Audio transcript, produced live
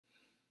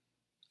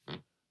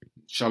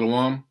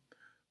Shalom.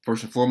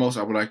 First and foremost,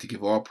 I would like to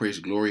give all praise,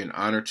 glory, and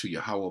honor to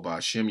Yahweh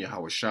Ba'Hashem,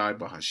 Yahweh Shai,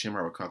 Ba'Hashem,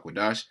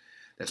 Harakakwadash.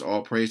 That's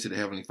all praise to the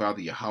Heavenly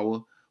Father, Yahweh,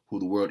 who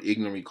the world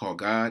ignorantly called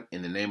God,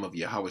 in the name of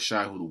Yahweh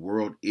Shai, who the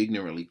world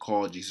ignorantly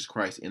called Jesus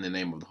Christ, in the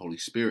name of the Holy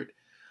Spirit.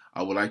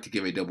 I would like to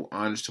give a double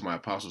honors to my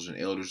apostles and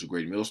elders, the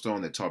great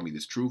millstone that taught me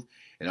this truth.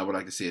 And I would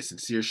like to say a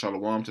sincere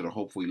shalom to the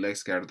hopeful elect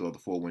scattered throughout the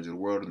four winds of the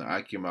world and the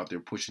IQM out there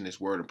pushing this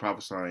word and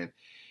prophesying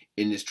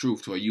in this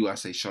truth. To you, I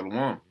say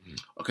shalom.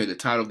 Okay, the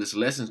title of this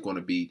lesson is going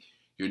to be,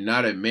 You're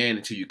Not a Man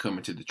Until You Come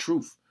Into the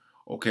Truth.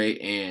 Okay,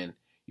 and,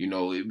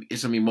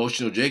 it's some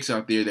emotional jakes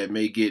out there that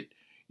may get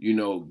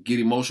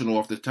emotional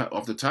off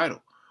the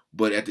title.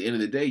 But at the end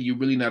of the day, you're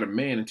really not a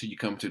man until you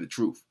come to the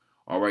truth.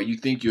 All right, you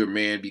think you're a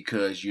man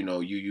because, yes,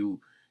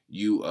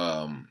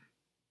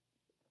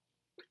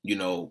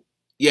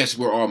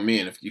 we're all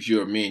men. If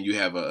you're a man, you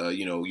have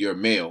you're a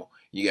male.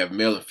 You have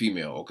male and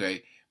female,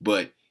 okay?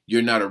 But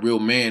you're not a real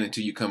man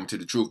until you come to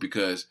the truth,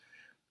 because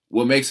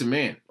what makes a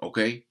man,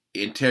 okay?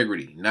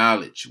 Integrity,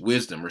 knowledge,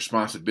 wisdom,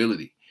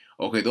 responsibility.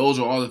 Okay, those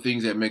are all the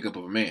things that make up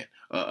of a man.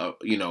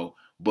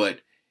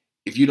 But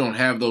if you don't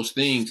have those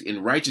things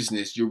in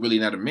righteousness, you're really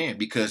not a man,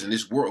 because in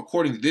this world,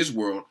 according to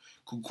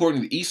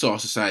Esau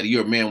society,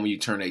 you're a man when you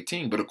turn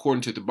 18. But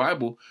according to the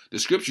Bible, the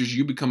scriptures,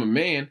 you become a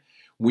man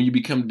when you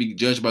become to be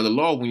judged by the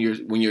law when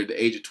you're at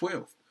the age of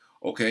 12.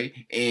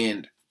 Okay,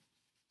 and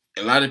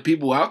a lot of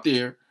people out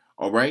there,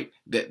 all right,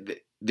 that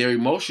they're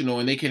emotional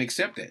and they can't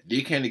accept that.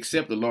 They can't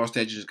accept the law,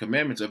 statutes, and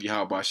commandments of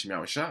Yahweh Ba'Hashem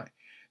Yahweh Shai.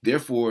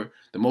 Therefore,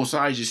 the Most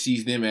High just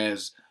sees them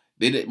as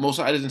Most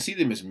High doesn't see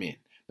them as men.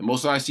 The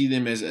Most High sees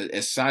them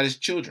as side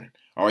children,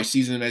 or he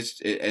sees them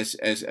as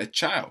a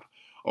child,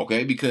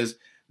 okay? Because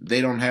they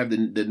don't have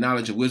the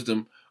knowledge and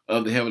wisdom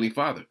of the Heavenly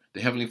Father.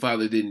 The Heavenly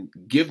Father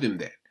didn't give them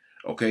that,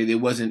 okay? They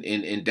weren't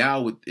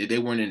endowed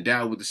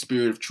with the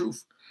Spirit of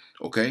truth,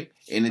 okay?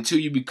 And until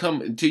you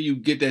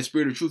get that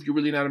Spirit of truth, you're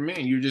really not a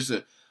man. You're just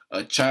a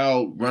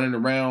child running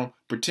around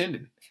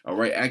pretending, all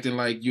right, acting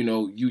like you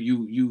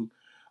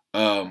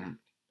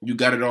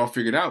got it all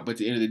figured out, but at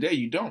the end of the day,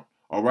 you don't,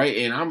 all right?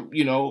 And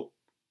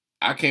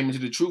I came into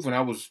the truth when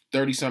I was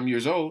 30-something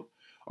years old.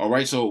 All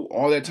right. So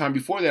all that time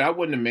before that, I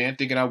wasn't a man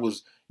thinking I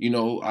was,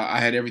 I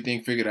had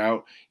everything figured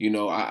out.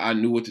 I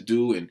knew what to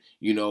do. And,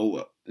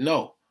 no,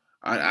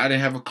 I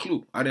didn't have a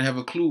clue. I didn't have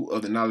a clue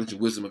of the knowledge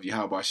and wisdom of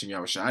Yahweh Ba'Hashem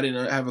Yahweh Shai. I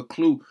didn't have a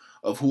clue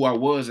of who I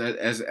was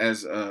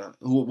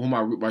who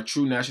my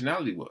true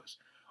nationality was.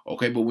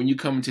 Okay. But when you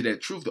come into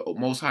that truth, the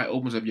Most High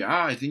opens up your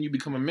eyes, then you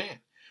become a man.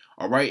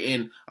 All right,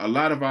 and a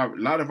lot of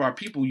our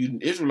people, you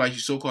Israelites,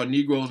 you so-called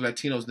Negroes,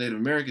 Latinos, Native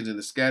Americans, and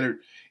the scattered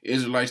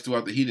Israelites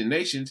throughout the heathen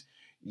nations,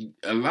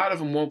 a lot of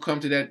them won't come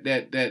to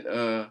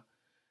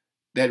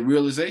that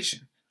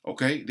realization.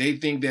 Okay, they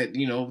think that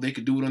they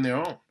could do it on their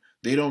own.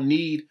 They don't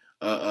need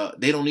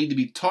to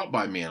be taught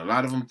by men. A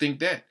lot of them think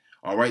that.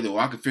 All right, though,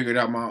 I can figure it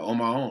out on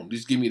my own.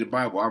 Just give me the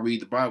Bible. I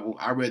read the Bible.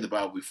 I read the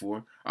Bible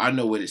before. I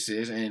know what it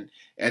says. And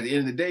at the end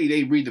of the day,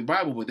 they read the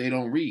Bible, but they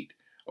don't read.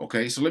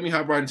 Okay, so let me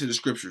hop right into the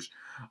scriptures.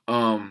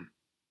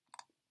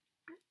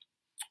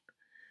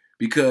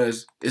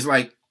 Because it's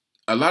like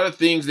a lot of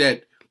things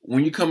that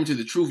when you come into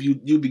the truth,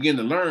 you begin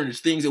to learn.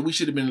 It's things that we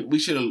should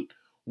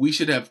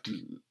have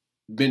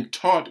been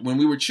taught when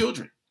we were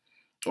children.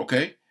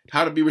 Okay,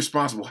 how to be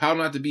responsible, how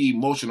not to be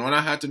emotional, and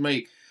how to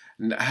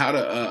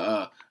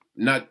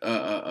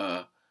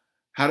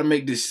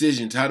make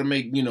decisions, how to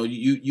make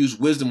you use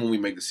wisdom when we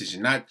make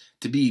decisions, not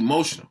to be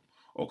emotional.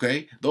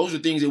 Okay, those are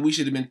things that we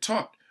should have been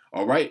taught.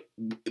 All right,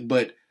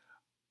 but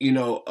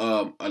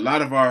a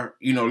lot of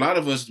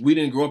us, we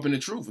didn't grow up in the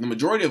truth. The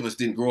majority of us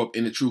didn't grow up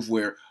in the truth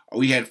where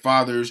we had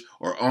fathers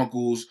or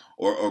uncles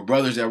or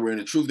brothers that were in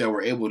the truth that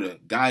were able to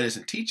guide us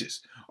and teach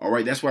us. All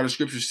right, that's why the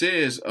scripture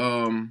says,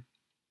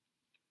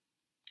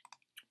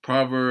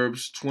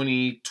 Proverbs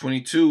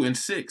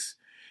 20:22-6.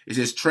 It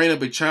says, train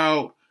up a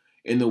child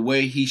in the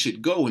way he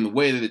should go, and the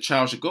way that the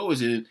child should go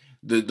is in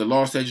the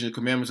law, statutes, and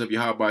commandments of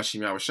Yahweh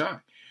Ba'Hashem Yahweh Shai.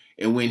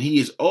 And when he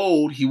is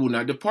old, he will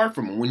not depart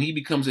from him. When he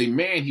becomes a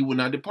man, he will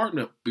not depart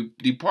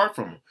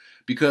from him,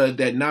 because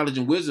that knowledge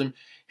and wisdom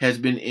has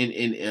been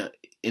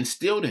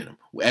instilled in him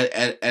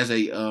at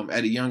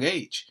a young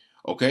age.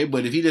 Okay,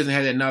 but if he doesn't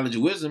have that knowledge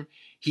and wisdom,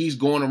 he's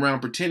going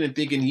around pretending,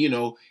 thinking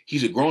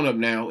he's a grown up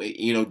now.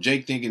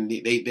 Jake thinking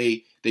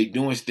they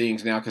doing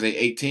things now because they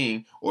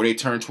 18 or they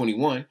turn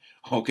 21.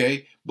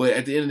 Okay, but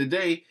at the end of the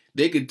day,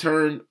 they could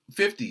turn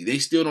 50. They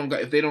still don't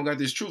got, if they don't got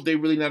this truth, they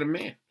really not a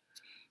man.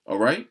 All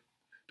right.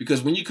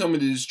 Because when you come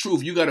into this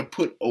truth, you got to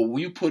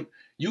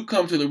you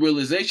come to the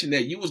realization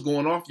that you was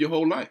going off your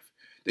whole life,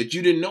 that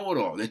you didn't know it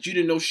all, that you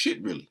didn't know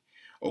shit really.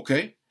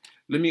 Okay,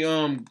 let me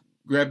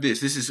grab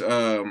this. This is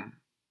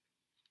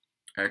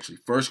actually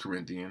 1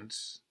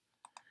 Corinthians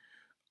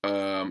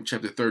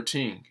chapter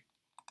 13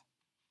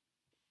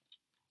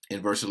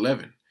 in verse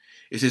 11.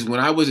 It says,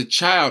 when I was a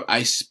child,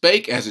 I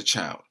spake as a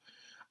child.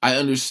 I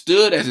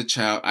understood as a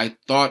child. I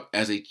thought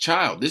as a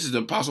child. This is the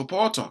Apostle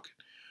Paul talking.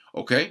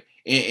 Okay?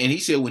 And he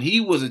said, when he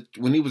was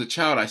a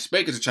child, I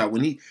spake as a child.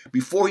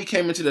 Before he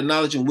came into the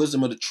knowledge and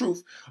wisdom of the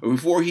truth, or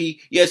before he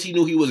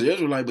knew he was an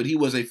Israelite, but he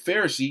was a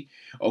Pharisee,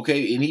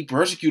 okay, and he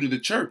persecuted the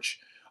church,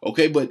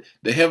 okay. But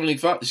the Heavenly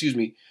Father,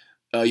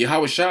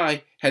 Yahweh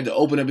Shai had to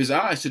open up his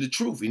eyes to the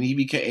truth, and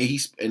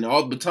and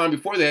all the time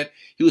before that,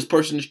 he was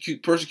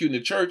persecuting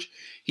the church.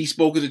 He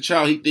spoke as a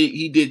child.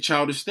 He did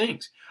childish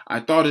things.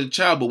 I thought as a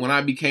child, but when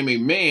I became a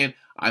man,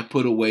 I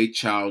put away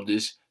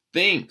childish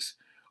things.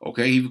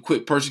 Okay, he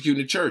quit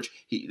persecuting the church.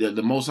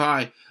 The Most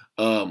High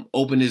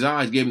opened his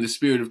eyes, gave him the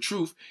spirit of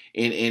truth,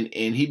 and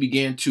he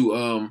began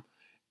to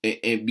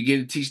and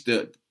began to teach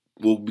the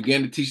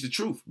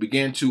truth,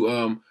 began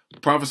to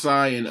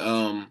prophesy, and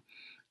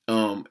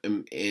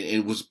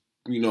was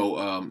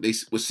they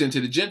was sent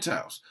to the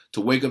Gentiles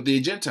to wake up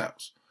the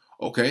Gentiles.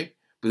 Okay,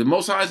 but the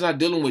Most High is not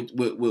dealing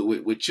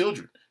with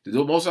children.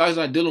 The Most High is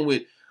not dealing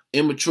with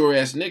immature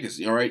ass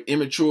niggas. All right,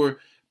 immature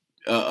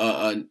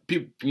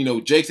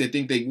people, Jakes that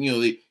think they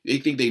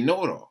think they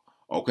know it all,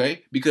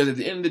 okay? Because at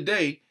the end of the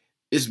day,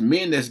 it's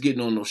men that's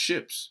getting on those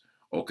ships,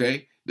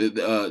 okay?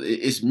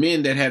 It's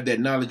men that have that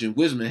knowledge and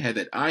wisdom, that have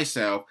that eye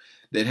salve,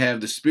 that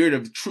have the spirit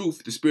of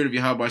truth, the spirit of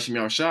Yahweh Shem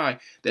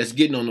Yahushai, that's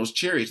getting on those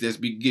chariots, that's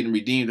getting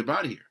redeemed up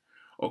out of here,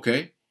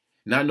 okay?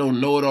 Not no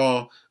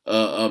know-it-all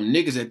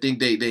niggas that think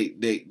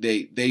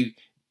they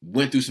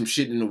went through some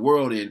shit in the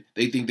world and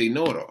they think they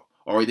know it all.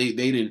 Or they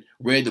didn't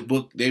read the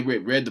book, they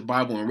read the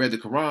Bible and read the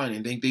Quran,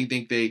 and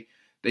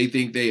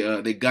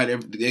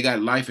they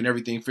got life and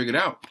everything figured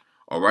out.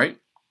 All right.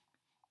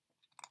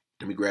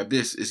 Let me grab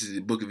this. This is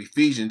the book of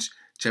Ephesians,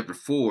 chapter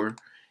 4,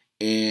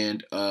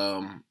 and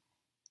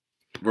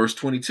verse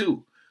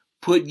 22.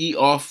 Put ye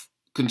off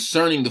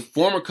concerning the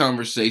former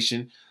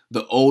conversation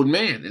the old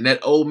man, and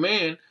that old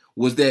man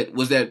was that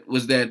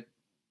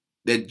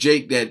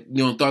Jake that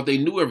thought they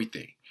knew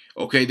everything.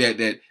 Okay,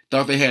 that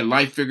thought they had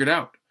life figured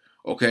out.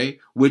 Okay,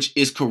 which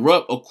is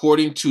corrupt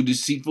according to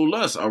deceitful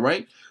lust. All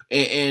right,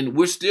 and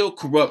we're still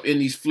corrupt in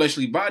these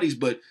fleshly bodies,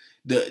 but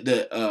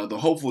the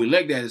hopeful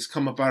elect that has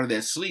come up out of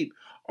that sleep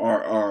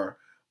are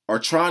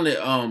trying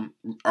to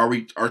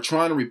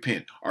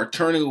repent, are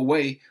turning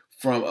away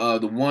from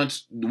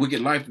the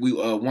wicked life we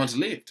once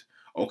lived.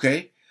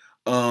 Okay,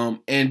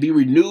 and be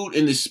renewed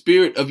in the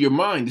spirit of your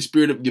mind. The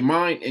spirit of your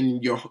mind,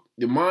 and your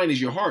mind is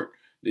your heart,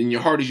 and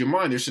your heart is your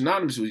mind. They're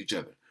synonymous with each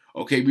other.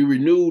 Okay, be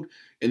renewed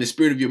in the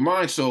spirit of your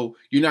mind, so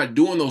you're not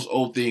doing those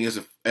old things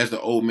as the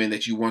old man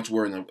that you once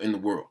were in the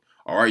world.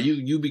 All right,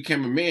 you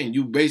became a man.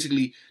 You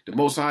basically, the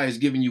Most High has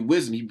given you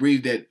wisdom. He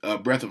breathed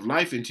that breath of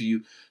life into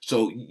you,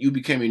 so you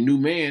became a new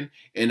man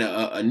and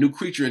a new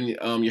creature in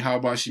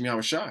Yahweh Shem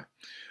Yahushai.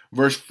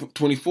 Verse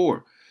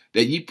 24: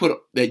 that ye put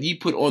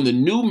on the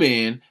new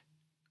man,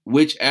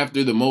 which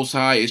after the Most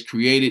High is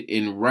created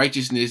in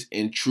righteousness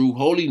and true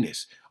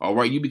holiness. All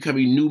right, you become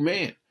a new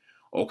man.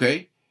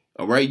 Okay.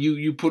 All right,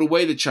 you put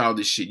away the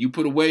childish shit. You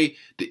put away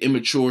the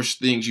immature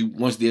things you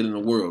once did in the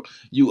world.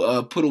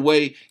 You put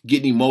away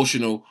getting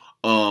emotional,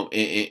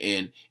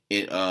 and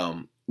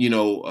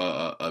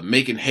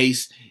making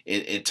haste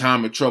in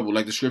time of trouble,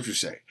 like the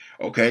scriptures say.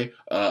 Okay,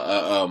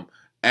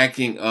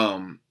 acting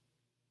out.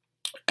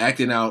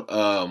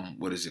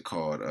 What is it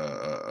called?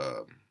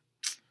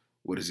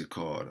 What is it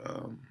called?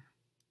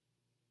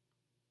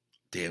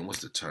 Damn,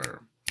 what's the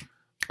term?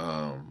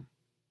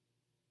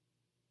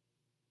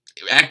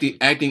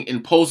 Acting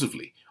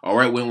impulsively. All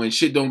right, when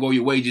shit don't go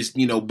your way, just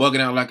bugging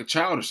out like a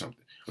child or something,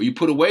 or you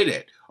put away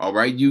that. All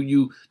right,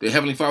 the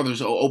Heavenly Father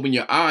will open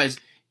your eyes,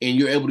 and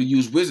you're able to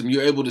use wisdom.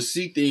 You're able to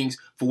see things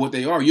for what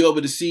they are. You're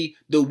able to see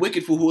the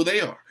wicked for who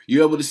they are.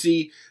 You're able to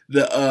see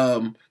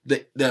the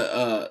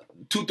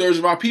 2/3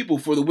 of our people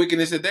for the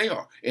wickedness that they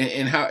are,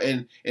 and how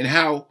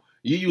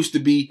you used to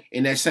be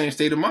in that same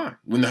state of mind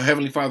when the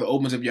Heavenly Father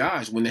opens up your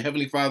eyes. When the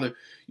Heavenly Father,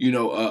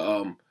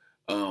 when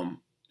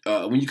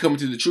you come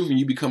into the truth and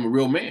you become a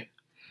real man.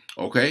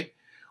 Okay?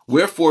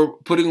 Wherefore,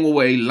 putting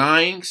away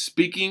lying,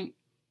 speak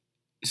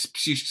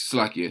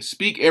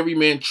every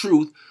man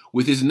truth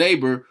with his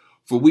neighbor,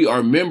 for we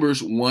are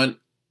members one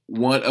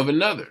of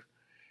another.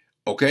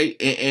 Okay?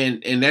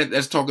 And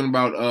that's talking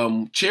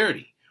about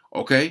charity.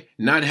 Okay?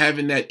 Not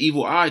having that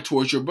evil eye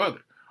towards your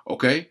brother.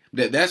 Okay?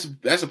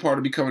 That's a part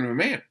of becoming a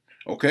man.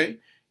 Okay?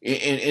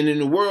 And in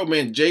the world,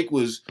 man, Jake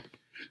was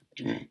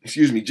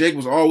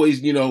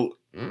always, in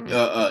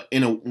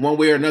one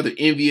way or another,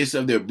 envious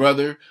of their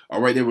brother. All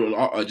right,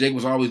 Jake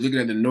was always looking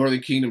at the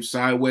Northern Kingdom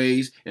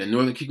sideways, and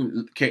Northern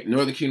Kingdom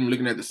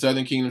looking at the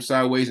Southern Kingdom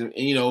sideways, and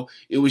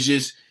it was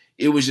just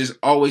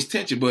always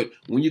tension. But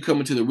when you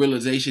come into the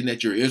realization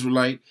that you're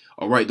Israelite,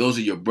 all right, those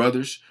are your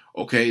brothers.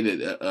 Okay,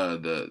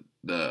 the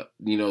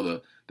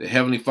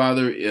Heavenly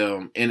Father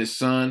and His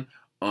Son,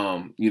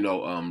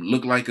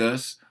 look like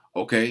us.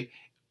 Okay,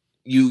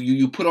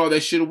 you put all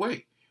that shit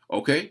away.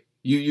 Okay.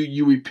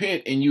 You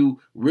repent and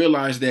you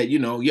realize that,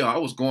 I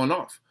was going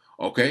off.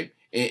 Okay?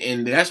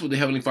 And that's what the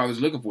Heavenly Father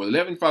is looking for. The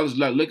Heavenly Father is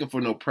not looking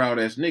for no proud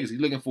ass niggas. He's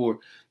looking for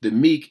the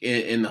meek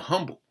and the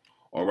humble.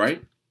 All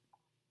right?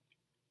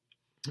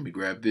 Let me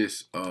grab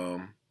this.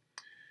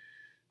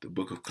 the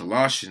book of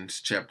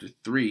Colossians, chapter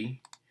 3,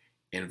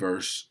 and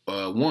verse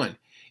 1.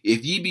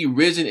 If ye be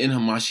risen in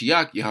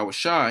Hamashiach,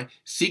 Yahushai,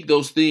 seek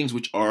those things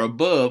which are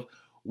above,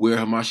 where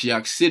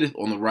Hamashiach sitteth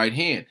on the right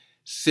hand.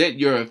 Set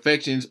your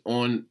affections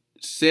on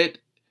the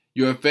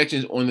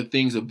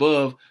things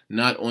above,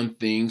 not on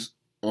things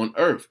on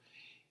earth.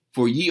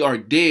 For ye are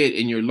dead,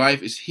 and your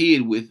life is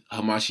hid with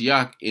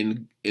Hamashiach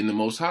in the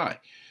Most High.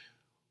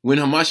 When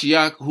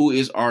Hamashiach, who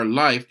is our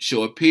life,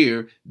 shall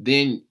appear,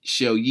 then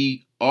shall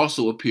ye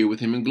also appear with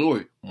him in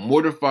glory.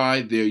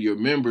 Mortify there your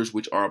members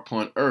which are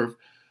upon earth,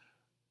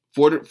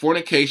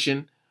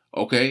 fornication,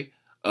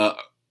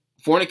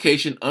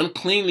 fornication,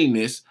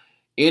 uncleanliness,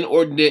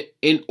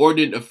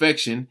 inordinate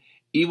affection,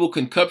 evil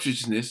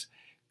concupiscence,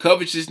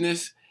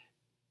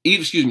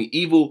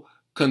 evil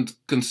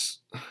concupiscence,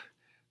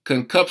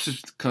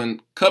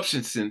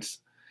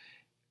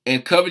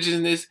 and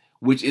covetousness,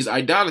 which is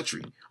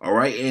idolatry. All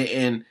right,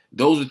 and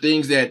those are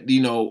things that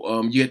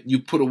you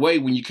put away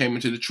when you came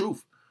into the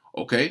truth.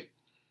 Okay,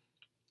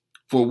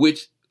 for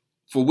which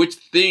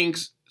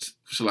things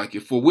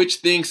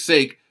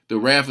sake the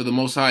wrath of the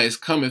Most High is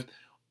cometh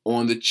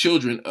on the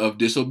children of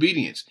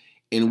disobedience,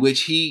 in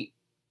which ye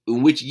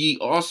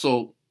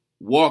also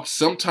walked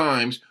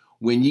sometimes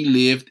when ye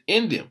lived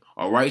in them.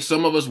 All right,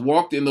 some of us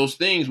walked in those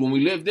things when we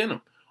lived in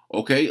them.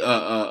 Okay,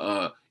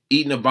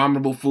 eating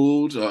abominable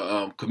foods,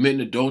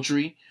 committing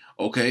adultery.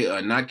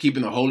 Okay, not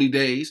keeping the holy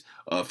days,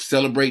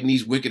 celebrating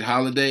these wicked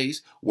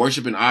holidays,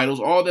 worshiping idols,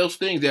 all those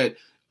things that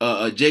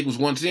Jake was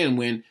once in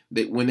when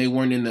they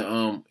weren't in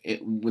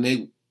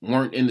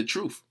the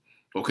truth.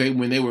 Okay,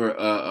 when they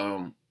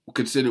were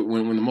considered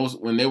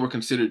when they were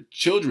considered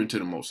children to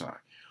the Most High.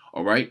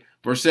 All right,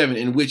 verse 7: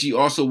 in which ye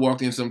also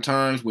walked in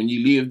sometimes when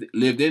ye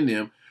lived in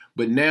them,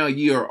 but now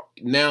ye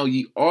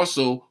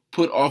also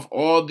put off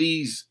all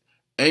these: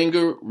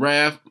 anger,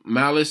 wrath,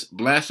 malice,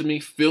 blasphemy,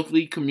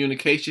 filthy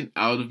communication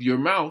out of your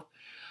mouth.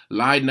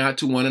 Lie not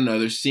to one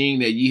another, seeing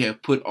that ye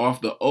have put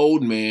off the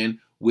old man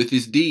with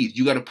his deeds.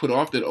 You got to put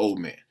off that old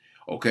man,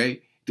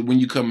 okay? When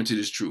you come into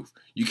this truth,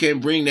 you can't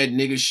bring that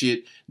nigga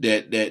shit,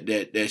 that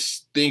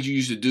things you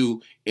used to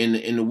do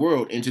in the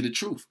world into the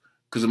truth,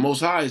 because the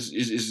Most High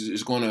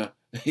is gonna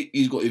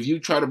if you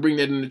try to bring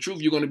that in the truth,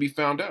 you're gonna be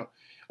found out,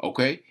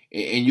 okay?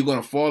 And you're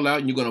gonna fall out,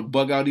 and you're gonna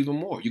bug out even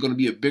more. You're gonna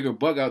be a bigger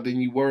bug out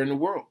than you were in the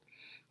world.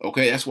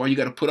 Okay, that's why you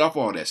got to put off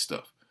all that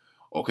stuff.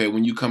 Okay,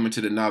 when you come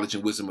into the knowledge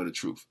and wisdom of the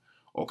truth.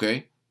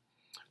 Okay,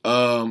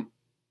 verse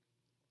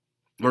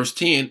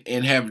 10: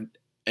 and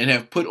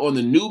have put on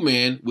the new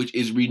man, which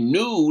is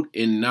renewed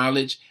in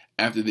knowledge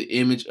after the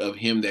image of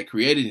him that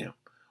created him.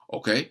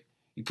 Okay,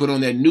 you put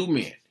on that new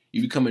man.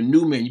 You become a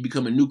new man. You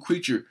become a new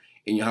creature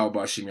in Yahweh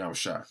B'Shem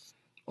Yahushua.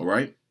 All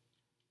right.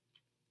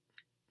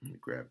 Let me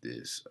grab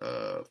this.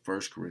 2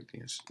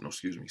 Corinthians,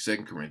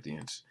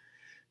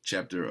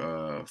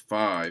 chapter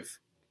 5.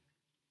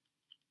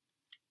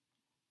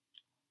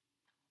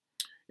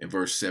 In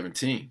verse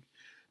 17.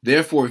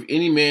 Therefore, if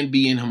any man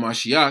be in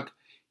Hamashiach,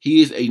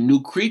 he is a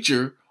new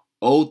creature.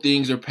 Old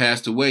things are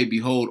passed away.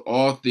 Behold,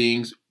 all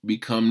things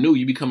become new.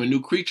 You become a new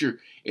creature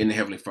in the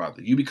Heavenly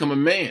Father. You become a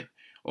man.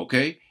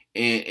 Okay?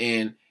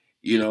 And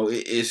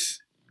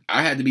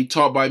I had to be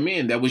taught by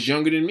men that was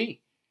younger than me.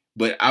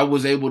 But I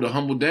was able to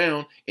humble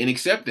down and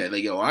accept that.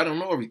 Like, I don't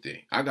know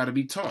everything. I got to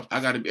be taught.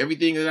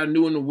 Everything that I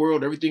knew in the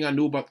world, everything I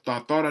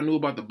thought I knew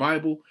about the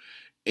Bible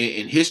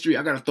and history,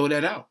 I got to throw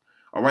that out.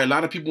 All right, a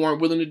lot of people aren't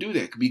willing to do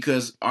that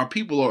because our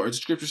people are, as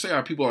the scriptures say,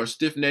 our people are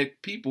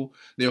stiff-necked people.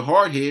 They're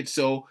hard-headed,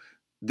 so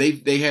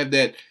they have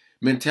that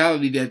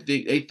mentality that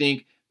they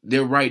think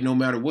they're right no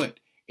matter what.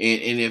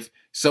 And if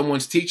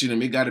someone's teaching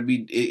them, it got to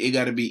be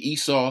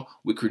Esau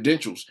with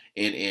credentials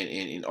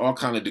and all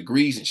kind of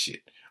degrees and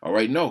shit. All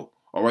right, no.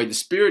 All right, the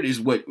Spirit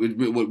is what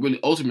really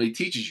ultimately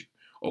teaches you.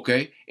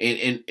 Okay,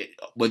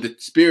 but the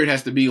Spirit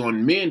has to be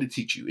on men to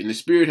teach you, and the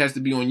Spirit has to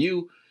be on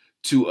you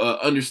to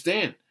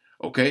understand.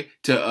 Okay,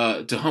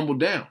 to humble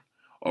down.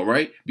 All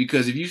right,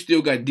 because if you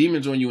still got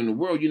demons on you in the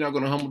world, you're not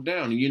going to humble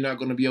down, and you're not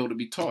going to be able to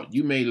be taught.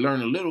 You may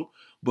learn a little,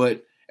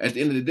 but at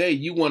the end of the day,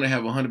 you want to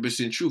have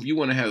 100% truth. You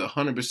want to have the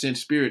 100%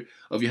 spirit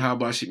of Yahweh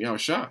B'Shem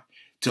Yahushua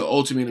to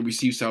ultimately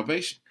receive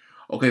salvation.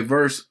 Okay,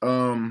 verse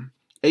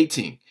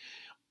 18.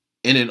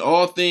 And in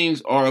all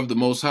things are of the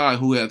Most High,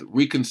 who hath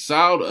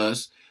reconciled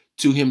us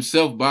to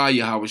himself by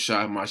Yahweh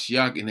Shai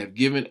Mashiach, and have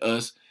given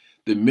us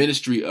the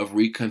ministry of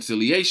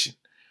reconciliation.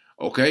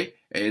 Okay,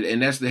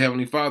 and that's the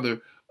Heavenly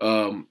Father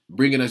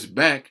bringing us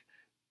back.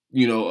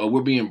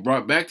 We're being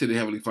brought back to the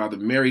Heavenly Father,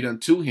 married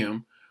unto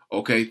Him.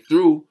 Okay,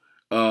 through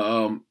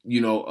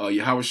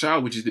Yahweh Shai,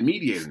 which is the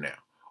mediator now.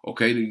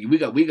 Okay, we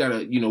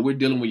gotta we're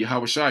dealing with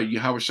Yahweh Shai.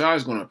 Yahweh Shai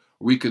is gonna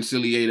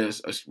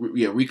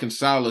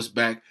reconcile us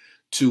back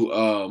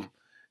to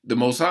the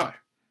Most High.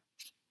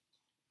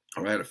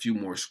 All right, a few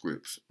more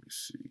scripts. Let me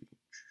see.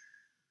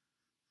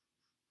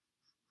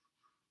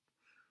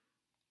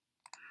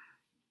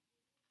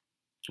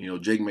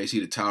 Jake may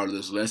see the title of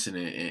this lesson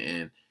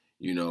and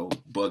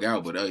bug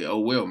out, but oh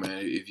well, man.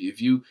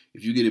 If you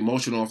get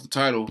emotional off the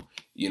title,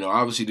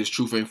 obviously this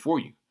truth ain't for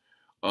you.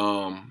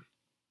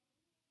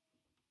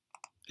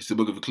 It's the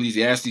book of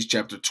Ecclesiastes,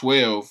 chapter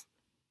 12,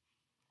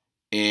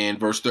 and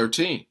verse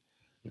 13.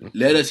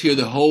 Let us hear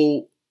the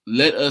whole.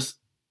 Let us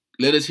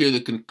hear the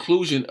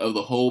conclusion of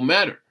the whole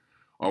matter.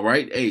 All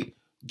right, hey,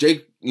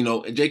 Jake.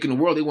 Jake in the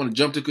world, they want to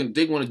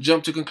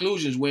jump to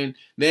conclusions when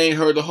they ain't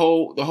heard the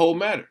whole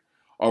matter.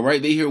 All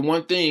right, they hear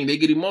one thing, they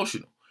get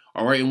emotional.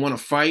 All right, and want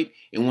to fight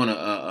and want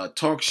to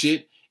talk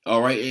shit.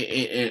 All right,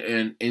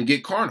 and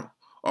get carnal.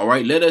 All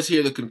right, let us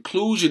hear the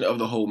conclusion of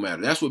the whole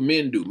matter. That's what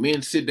men do.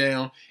 Men sit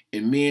down,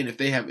 and men, if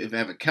they have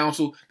a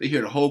counsel, they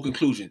hear the whole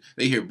conclusion.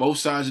 They hear both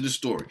sides of the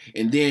story,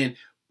 and then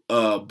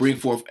bring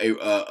forth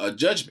a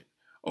judgment.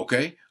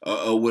 Okay,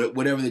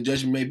 whatever the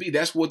judgment may be.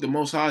 That's what the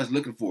Most High is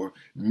looking for.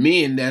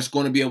 Men that's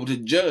going to be able to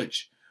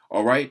judge.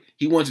 All right,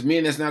 He wants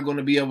men that's not going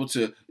to be able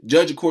to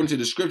judge according to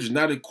the scriptures,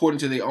 not according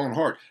to their own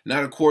heart,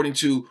 not according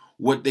to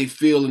what they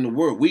feel in the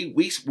world. When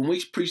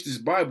we preach this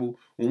Bible,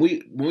 when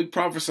we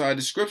prophesy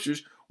the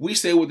scriptures, we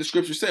say what the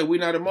scripture said. We're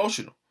not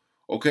emotional.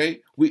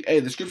 Okay,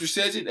 the scripture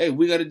says it. Hey,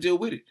 we got to deal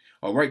with it.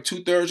 All right,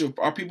 2/3 of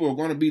our people are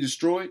going to be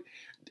destroyed.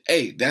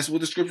 Hey, that's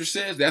what the scripture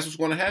says. That's what's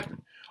going to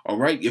happen. All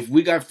right. If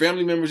we got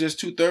family members that's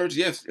 2/3,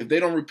 yes, if they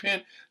don't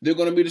repent, they're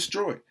going to be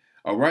destroyed.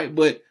 All right.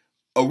 But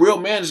a real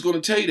man is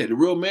going to tell you that. A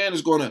real man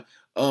is going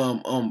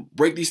to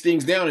break these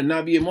things down and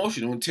not be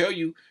emotional and tell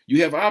you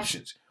you have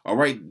options. All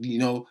right.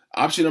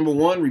 Option number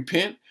 1,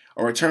 repent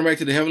or return back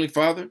to the Heavenly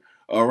Father.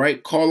 All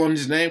right. Call on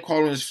His name,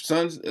 call on His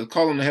Son's,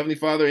 call on the Heavenly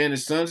Father and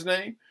His Son's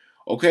name.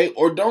 Okay.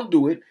 Or don't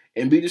do it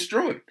and be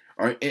destroyed.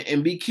 All right.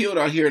 And be killed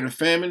out here in a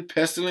famine,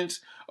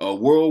 pestilence,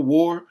 world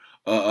war,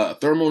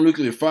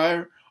 thermonuclear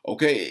fire.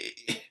 Okay,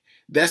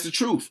 that's the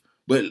truth.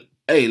 But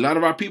hey, a lot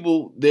of our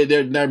people,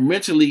 they're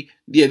mentally,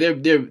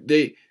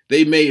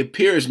 they may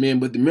appear as men,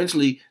 but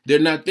mentally they're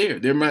not there.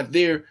 They're not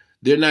there.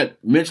 They're not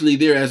mentally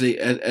there as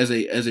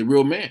a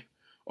real man.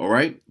 All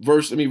right.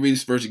 Let me read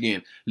this verse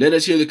again. Let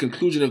us hear the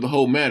conclusion of the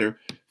whole matter.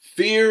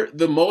 Fear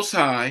the Most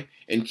High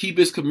and keep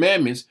His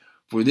commandments,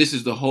 for this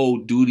is the whole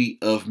duty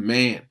of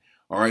man.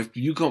 All right. If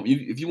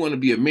you want to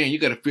be a man, you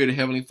got to fear the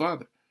Heavenly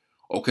Father.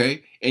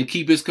 Okay, and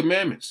keep His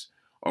commandments.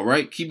 All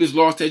right, keep His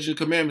law, statutes, and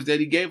commandments that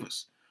He gave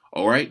us.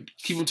 All right,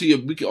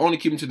 we can only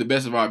keep them to the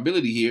best of our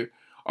ability here.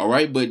 All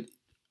right, but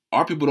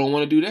our people don't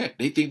want to do that.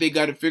 They think they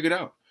got it figured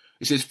out.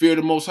 It says fear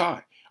the Most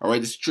High. All right,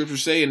 the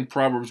scriptures say in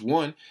Proverbs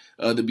 1,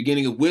 the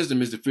beginning of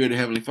wisdom is the fear of the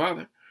Heavenly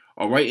Father.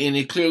 All right, and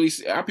it clearly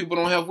our people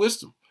don't have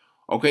wisdom.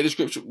 Okay, the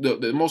scripture,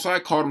 the Most High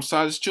called them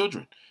Sodom's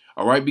children.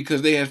 All right,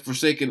 because they had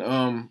forsaken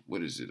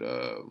what is it?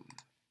 I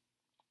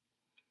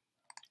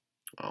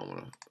don't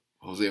want to.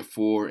 Hosea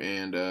 4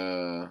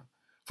 and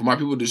for my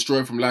people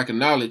destroyed from lack of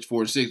knowledge,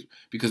 4 and 6,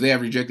 because they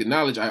have rejected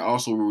knowledge, I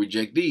also will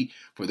reject thee.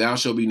 For thou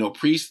shalt be no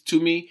priest to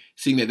me,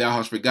 seeing that thou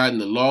hast forgotten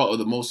the law of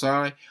the Most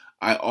High,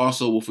 I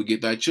also will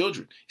forget thy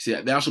children. See,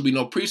 thou shalt be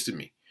no priest to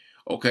me.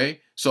 Okay,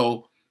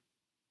 so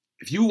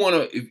if you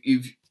want to,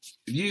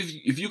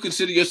 if you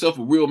consider yourself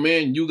a real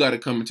man, you got to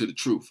come into the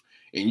truth,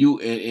 and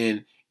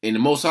the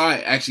Most High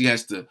actually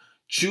has to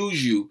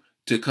choose you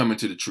to come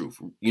into the truth.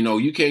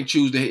 You can't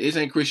choose this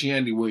ain't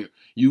Christianity where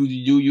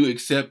you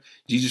accept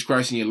Jesus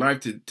Christ in your life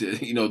to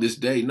this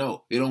day.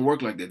 No, it don't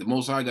work like that. The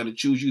Most High got to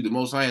choose you. The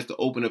Most High has to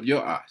open up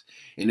your eyes.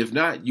 And if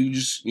not, you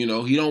just, He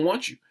don't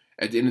want you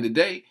at the end of the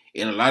day.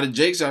 And a lot of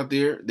Jakes out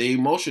there, they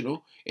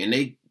emotional and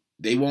they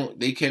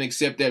can't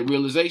accept that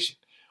realization.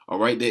 All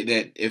right.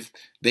 That if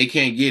they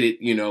can't get it,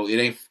 it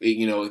ain't,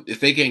 if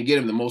they can't get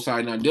him, the Most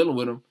High not dealing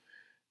with them.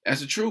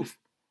 That's the truth.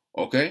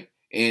 Okay.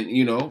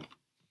 And,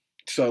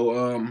 so,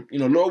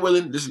 Lord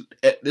willing,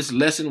 this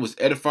lesson was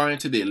edifying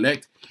to the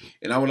elect,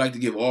 and I would like to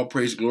give all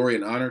praise, glory,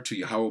 and honor to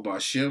Yahweh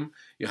Ba'Shem,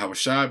 Yahweh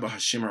Shai,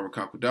 Ba'Hashem,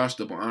 HaRakakwadash,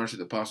 double honor to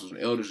the apostles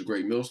and elders, the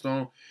great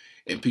millstone,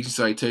 and peace and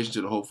salutation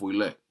to the hopeful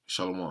elect.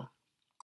 Shalom.